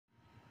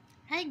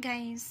Hi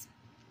guys,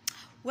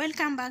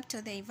 welcome back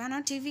to the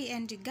Ivano TV.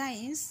 And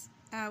guys,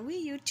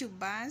 we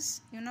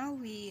YouTubers,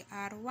 we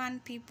are one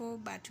people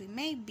but we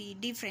may be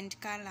different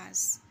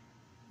colors.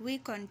 We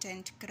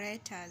content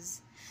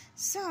creators,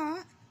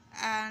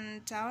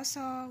 and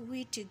also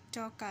we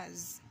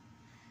TikTokers.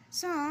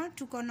 So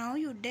tuko na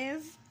huyu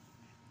Dev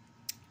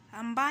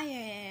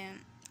ambaye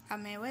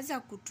ameweza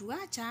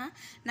kutuacha,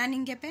 na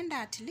ningependa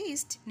at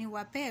least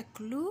niwapee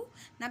clue,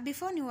 na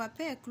before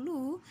niwapee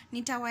clue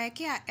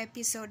nitawaekea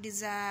episode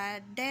za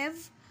Dev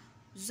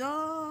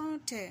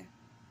zote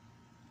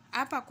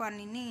hapa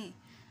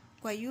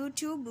kwa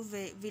YouTube,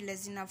 vile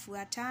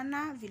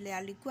zinafuatana, vile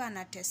alikuwa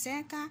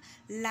anateseka,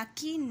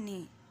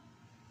 lakini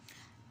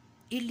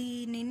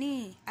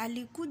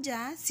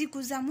alikuja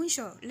siku za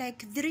mwisho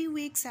like 3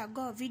 weeks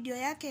ago. Video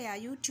yake ya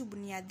YouTube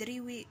ni ya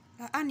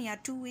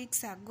 2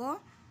 weeks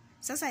ago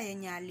sasa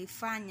yenye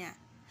alifanya,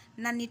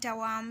 na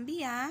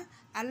nitawaambia.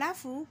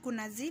 Alafu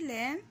kuna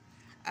zile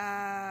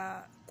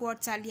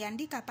quotes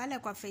aliandika pale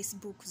kwa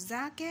Facebook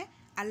zake,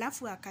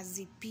 alafu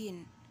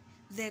akazipin.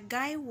 The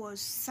guy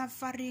was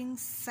suffering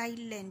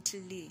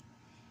silently.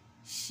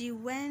 She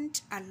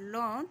went a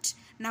lot.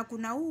 Na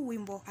kuna huu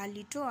wimbo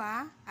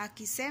alitoa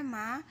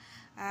akisema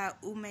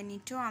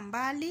umenitoa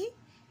mbali.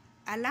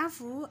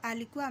 Alafu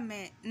alikuwa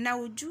na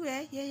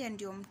ujue yeye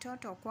ndio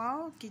mtoto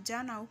kwao,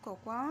 kijana huko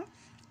kwao,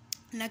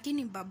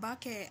 lakini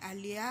babake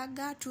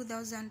aliaga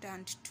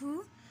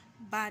 2002,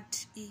 but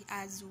he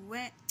has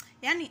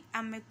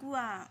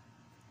amekuwa,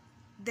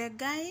 the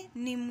guy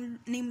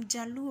ni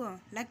Mjaluo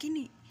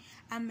lakini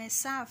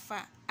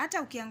amesafa.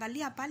 Hata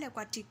ukiangalia pale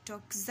kwa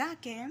TikTok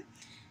zake,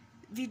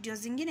 video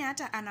zingine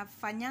hata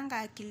anafanyanga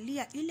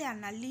akilia, ile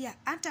analia.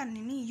 Hata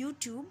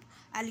YouTube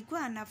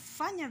alikuwa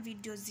anafanya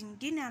video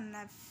zingine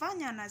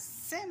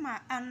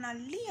anasema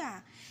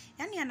analia.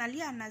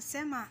 Analia,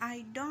 anasema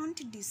I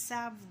don't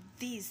deserve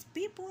this.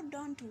 People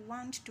don't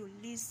want to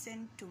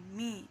listen to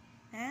me.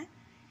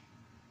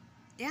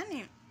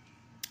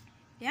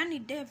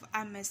 Dev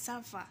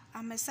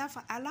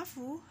amesafa.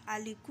 Alafu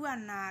alikuwa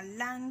na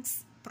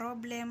lungs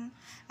problem,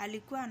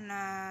 alikuwa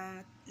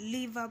na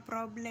liver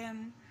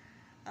problem,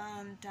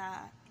 and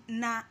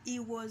na he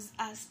was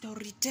a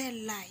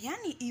storyteller.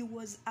 He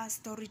was a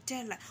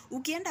storyteller.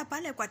 Ukienda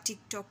pale kwa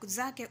TikTok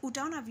zake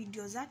utaona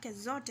video zake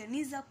zote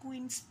ni za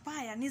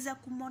kuinspire, ni za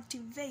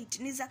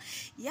kumotivate, ni za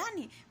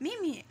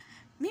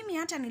mimi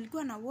hata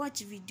nilikuwa na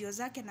watch video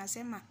zake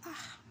nasema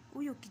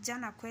huyu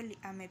kijana kweli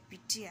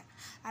amepitia.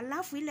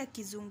 Alafu ile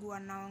kizungu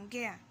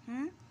anaongea,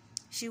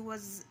 he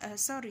was a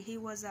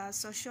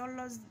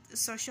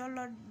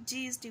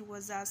sociologist, he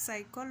was a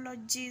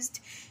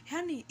psychologist.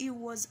 He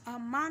was a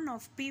man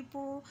of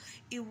people.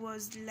 He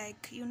was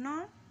like,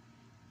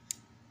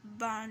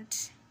 but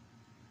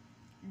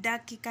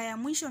dakika ya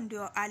mwisho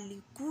ndio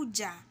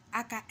alikuja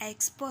aka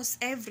expose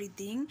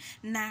everything,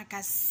 na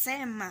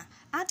akasema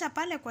hata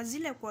pale kwa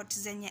zile quote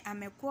zenye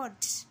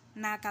amequote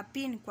na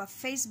akapin kwa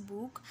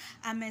Facebook,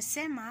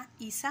 amesema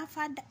he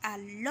suffered a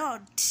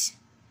lot,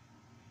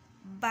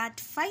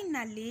 but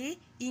finally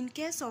in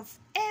case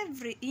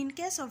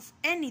of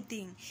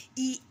anything,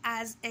 he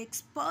has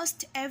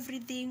exposed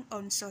everything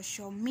on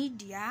social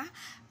media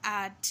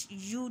at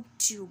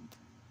YouTube.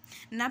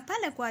 Na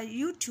pale kwa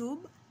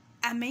YouTube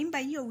ameimba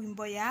hiyo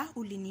wimbo ya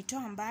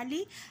ulinitoa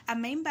mbali.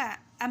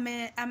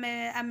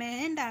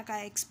 Ameenda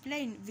aka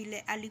explain vile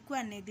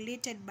alikuwa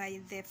neglected by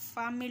the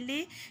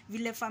family,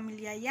 vile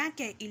familia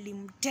yake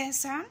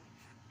ilimtesa.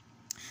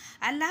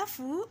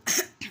 Alafu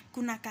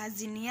kuna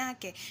kazini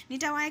yake,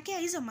 nitawaekea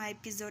hizo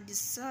episode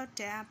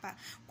zote hapa.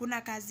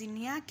 Kuna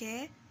kazini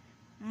yake,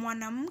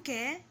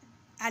 mwanamke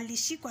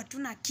alishikwa tu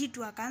na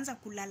kitu akaanza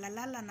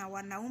kulalalala na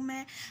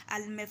wanaume,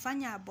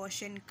 alimefanya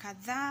abortion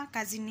kadhaa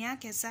kazini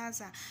yake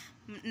sasa,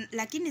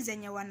 lakini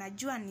zenye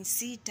wanajua ni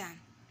 6.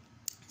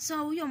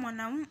 So huyo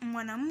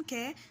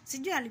mwanamke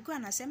sijui alikuwa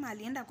anasema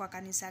alienda kwa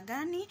kanisa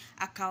gani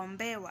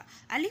akaombewa.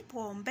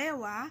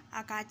 Alipoombewa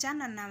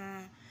akaachana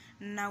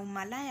na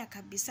umalaya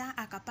kabisa,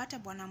 akapata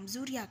bwana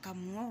mzuri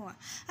akamuoa.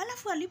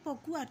 Alafu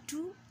alipokuwa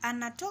tu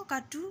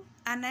anatoka tu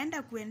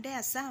anaenda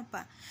kuendea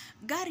sapa,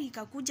 gari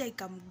ikakuja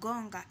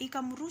ikamgonga,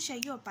 ikamrusha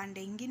hiyo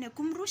pande ingine.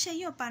 Kumrusha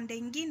hiyo pande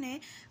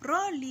ingine,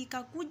 roli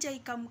ikakuja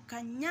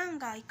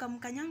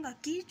ikamkanyanga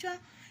kichwa,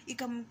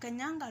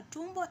 ikamkanyanga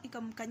tumbo,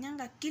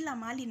 ikamkanyanga kila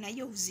mahali na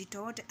hiyo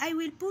uzito wote. I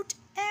will put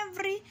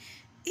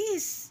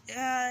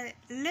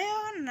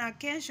leo na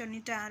kesho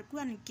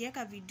nitakuwa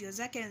nikiweka video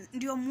zake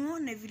ndio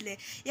muone vile.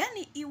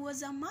 He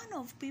was a man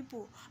of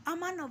people, a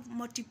man of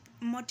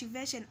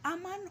motivation, a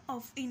man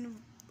of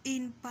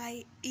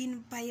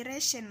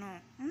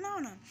inspirational.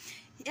 Unaona?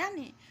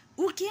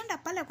 Ukienda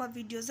pale kwa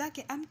video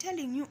zake, I'm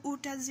telling you,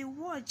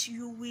 utaziwatch,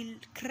 you will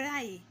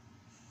cry,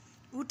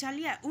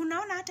 utalia.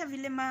 Unaona hata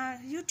vile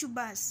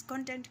YouTubers,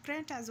 content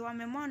creators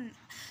wamemon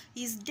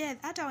is dead.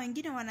 Hata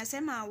wengine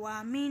wanasema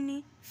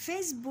hawaamini,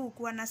 Facebook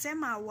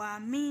wanasema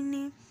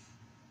hawaamini.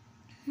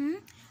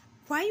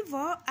 Kwa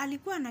hivyo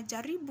alikuwa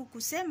anajaribu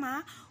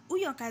kusema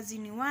huyo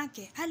kazini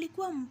wake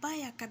alikuwa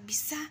mbaya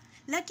kabisa,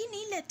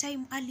 lakini ile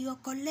time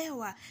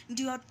aliokolewa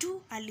ndio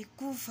tu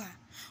alikufa.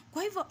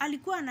 Kwa hivyo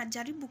alikuwa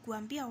anajaribu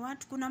kuambia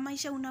watu kuna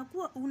maisha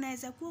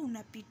unaweza kuwa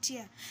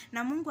unapitia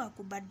na Mungu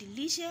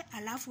akubadilishe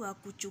alafu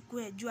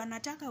akuchukue. Juu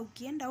anataka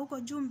ukienda huko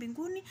juu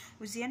mbinguni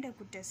usiende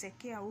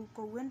kutesekea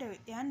huko,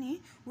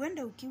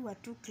 uende ukiwa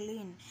tu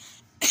clean.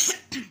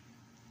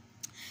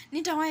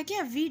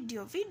 Nitawaekea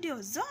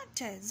video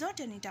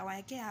zote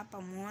nitawaekea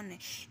hapa muone.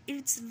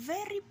 It's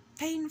very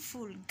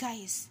painful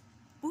guys.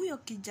 Huyo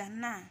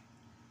kijana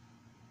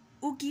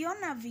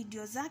ukiona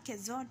video zake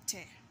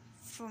zote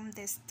from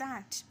the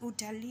start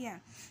utalia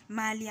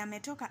mahali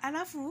ametoka.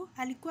 Alafu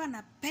alikuwa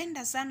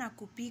anapenda sana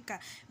kupika.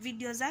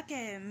 Video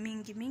zake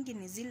mingi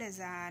ni zile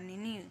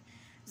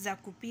za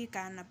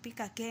kupika.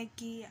 Anapika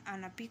keki,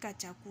 anapika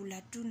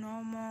chakula tu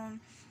normal.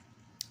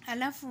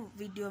 Alafu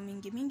video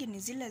mingi ni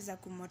zile za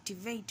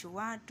kumotivate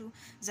watu,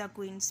 za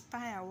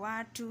kuinspire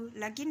watu.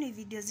 Lakini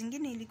video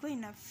zingine ilikuwa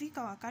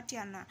inafika wakati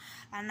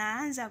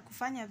anaanza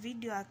kufanya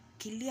video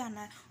akilia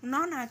na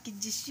unaona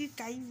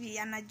akijishika hivi,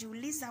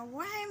 anajiuliza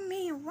why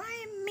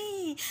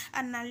me,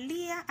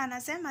 analia,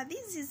 anasema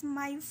this is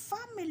my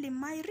family,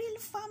 my real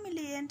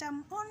family and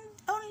I'm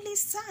only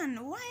son,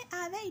 why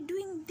are they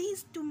doing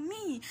this to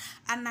me?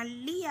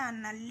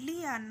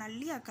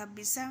 Analia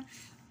kabisa.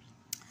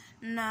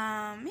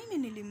 Na mimi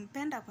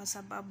nilimpenda kwa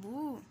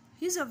sababu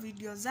hizo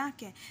video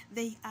zake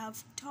they have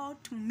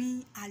taught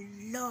me a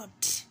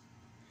lot.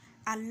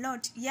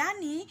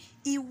 Yani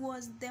he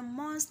was the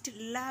most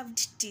loved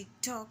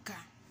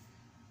TikToker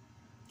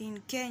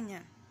in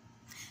Kenya.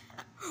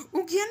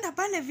 Ukienda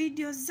pale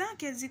video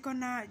zake ziko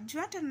na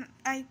hata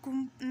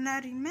na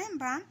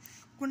remember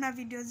kuna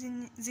video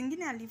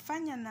zingine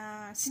alifanya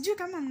na sijui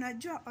kama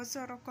mnajua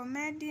Osoro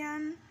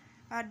Comedian,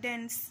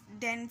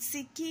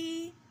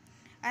 Densiki.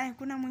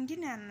 Kuna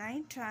mwingine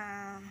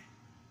anaitwa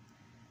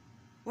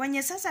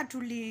wenye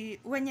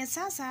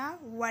sasa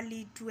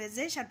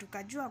walituwezesha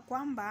tukajua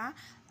kwamba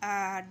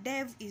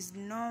Dev is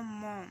no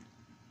more.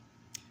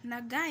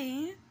 Na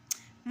guy,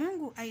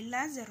 Mungu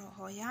ailaze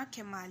roho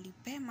yake mahali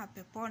pema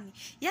peponi.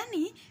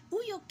 Yani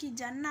huyo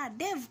kijana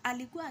Dev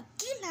alikuwa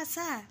kila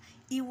saa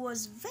he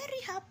was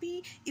very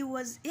happy.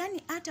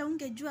 Yani hata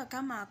ungejua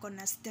kama ako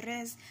na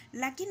stress.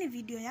 Lakini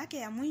video yake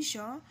ya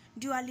mwisho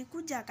ndio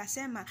alikuja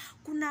akasema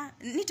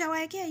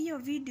nitawaekea hiyo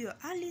video.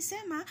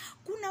 Alisema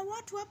kuna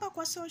watu hapa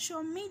kwa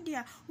social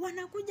media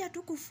wanakuja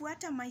tu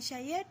kufuata maisha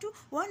yetu,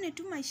 waone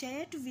tu maisha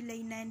yetu vile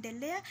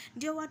inaendelea,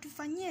 ndio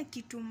watufanyie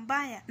kitu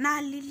mbaya. Na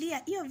alilia,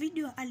 hiyo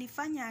video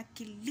alifanya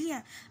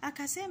akilia.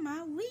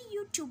 Akasema we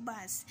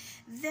YouTubers,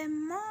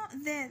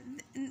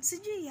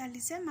 sijui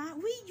alisema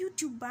we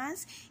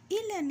YouTubers,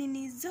 ile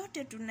nini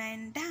zote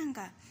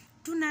tunaendanga,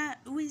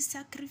 we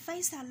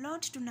sacrifice a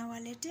lot,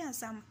 tunawaletea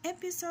some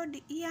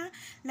episode here,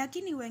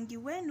 lakini wengi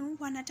wenu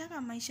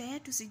wanataka maisha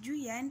yetu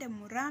sijui yaende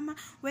murama,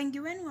 wengi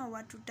wenu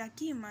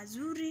hawatutakii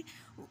mazuri.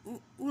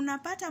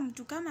 Unapata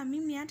mtu kama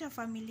mimi, hata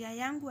familia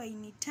yangu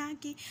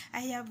hainitaki,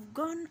 I have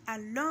gone a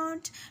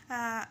lot.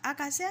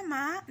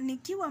 Akasema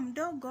nikiwa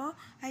mdogo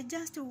I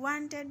just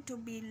wanted to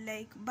be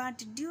like,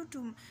 but due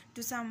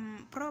to some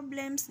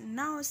problems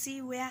now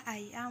see where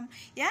I am.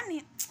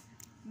 Yani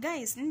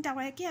guys,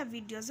 nitawekea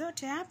video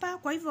zote hapa.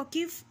 Kwa hivyo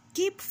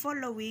keep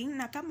following,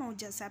 na kama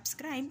uja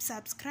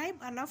subscribe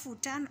alafu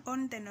turn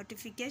on the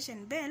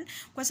notification bell,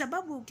 kwa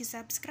sababu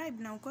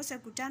ukisubscribe na ukose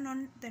kuturn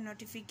on the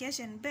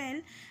notification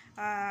bell,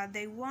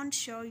 they won't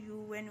show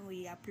you when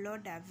we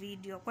upload a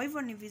video. Kwa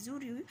hivyo ni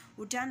vizuri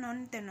uturn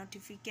on the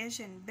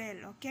notification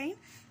bell, okay?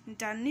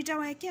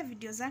 Nitawekea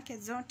video zake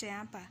zote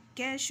hapa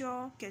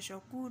kesho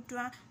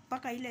kutwa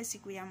mpaka ile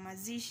siku ya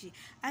mazishi.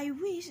 I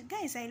wish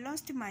guys, I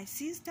lost my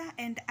sister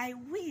and I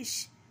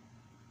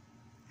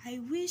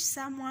wish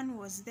someone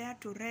was there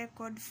to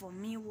record for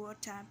me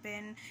what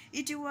happened.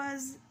 It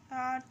was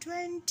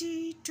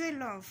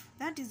 2012.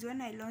 That is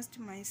when I lost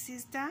my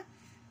sister.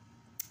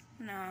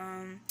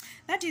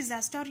 That is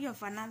a story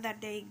of another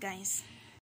day, guys.